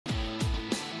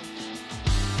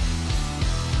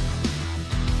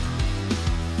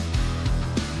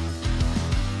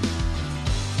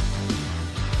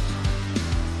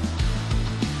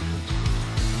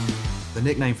The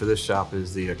nickname for this shop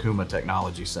is the Okuma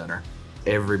Technology Center.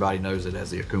 Everybody knows it as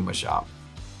the Okuma Shop.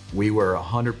 We were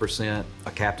 100%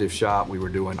 a captive shop. We were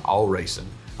doing all racing,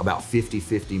 about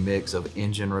 50-50 mix of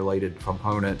engine-related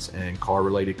components and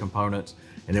car-related components.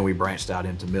 And then we branched out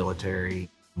into military,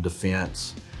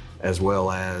 defense, as well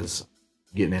as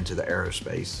getting into the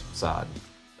aerospace side.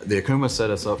 The Okuma set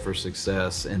us up for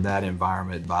success in that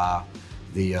environment by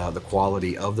the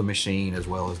quality of the machine as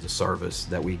well as the service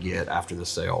that we get after the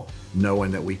sale, knowing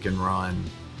that we can run,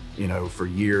 for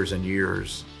years and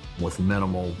years with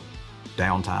minimal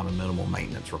downtime and minimal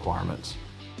maintenance requirements.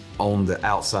 On the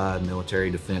outside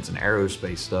military, defense, and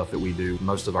aerospace stuff that we do,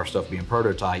 most of our stuff being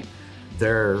prototype,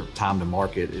 their time to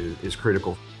market is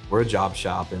critical. We're a job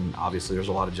shop, and obviously there's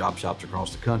a lot of job shops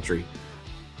across the country.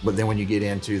 But then when you get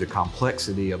into the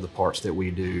complexity of the parts that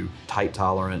we do, tight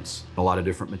tolerance, a lot of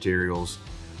different materials,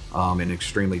 and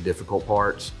extremely difficult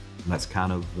parts, and that's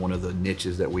kind of one of the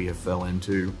niches that we have fell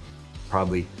into.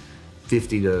 Probably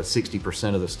 50 to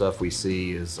 60% of the stuff we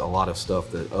see is a lot of stuff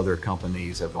that other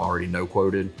companies have already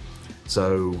no-quoted.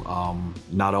 So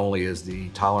not only is the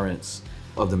tolerance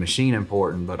of the machine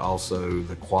important, but also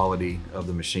the quality of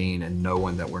the machine and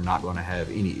knowing that we're not going to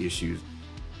have any issues.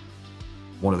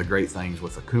 One of the great things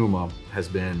with Okuma has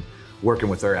been working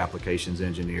with their applications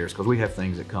engineers, because we have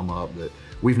things that come up that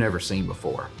we've never seen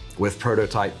before. With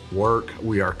prototype work,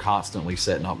 we are constantly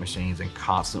setting up machines and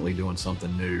constantly doing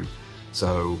something new.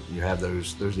 So you have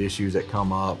those issues that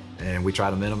come up, and we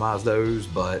try to minimize those,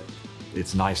 but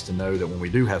it's nice to know that when we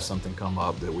do have something come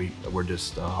up that we're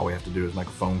just, all we have to do is make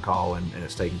a phone call and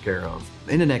it's taken care of.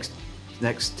 In the next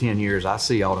 10 years, I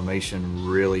see automation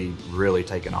really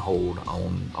taking a hold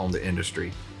on the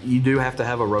industry. You do have to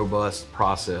have a robust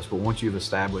process, but once you've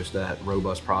established that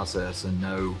robust process and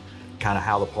know kind of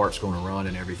how the part's going to run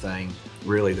and everything,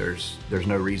 really there's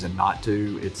no reason not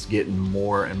to. It's getting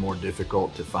more and more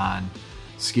difficult to find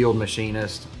skilled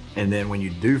machinists. And then when you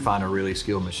do find a really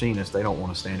skilled machinist, they don't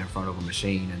want to stand in front of a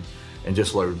machine and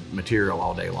just load material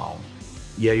all day long.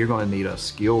 Yeah, you're going to need a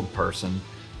skilled person,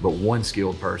 but one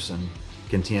skilled person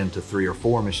can tend to 3 or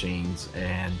 4 machines,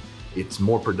 and it's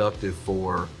more productive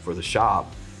for the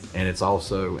shop. And it's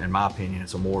also, in my opinion,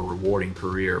 it's a more rewarding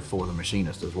career for the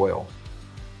machinist as well.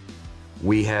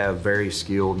 We have very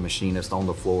skilled machinists on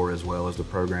the floor as well as the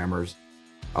programmers.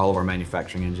 All of our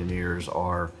manufacturing engineers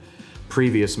are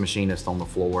previous machinists on the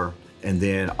floor, and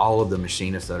then all of the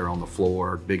machinists that are on the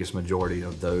floor, biggest majority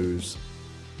of those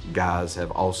guys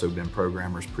have also been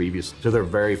programmers previously. So they're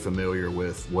very familiar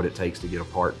with what it takes to get a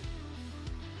part.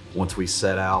 Once we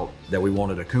set out that we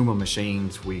wanted Okuma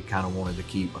machines, we kind of wanted to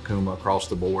keep Okuma across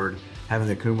the board. Having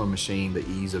the Okuma machine, the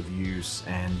ease of use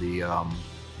and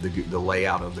the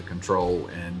layout of the control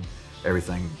and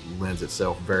everything lends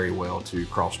itself very well to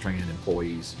cross-training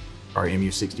employees. Our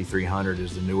MU6300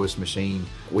 is the newest machine.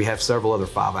 We have several other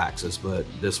 5-axis, but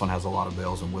this one has a lot of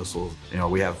bells and whistles.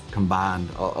 We have combined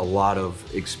a lot of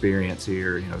experience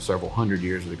here, several hundred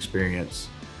years of experience,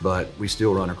 but we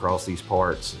still run across these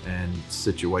parts and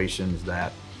situations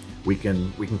that we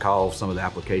can call some of the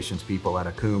applications people at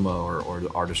Okuma or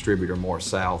our distributor more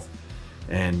south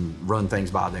and run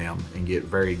things by them and get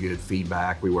very good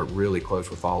feedback. We work really close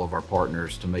with all of our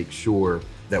partners to make sure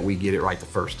that we get it right the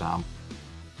first time.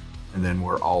 And then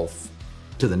we're off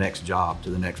to the next job,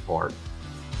 to the next part.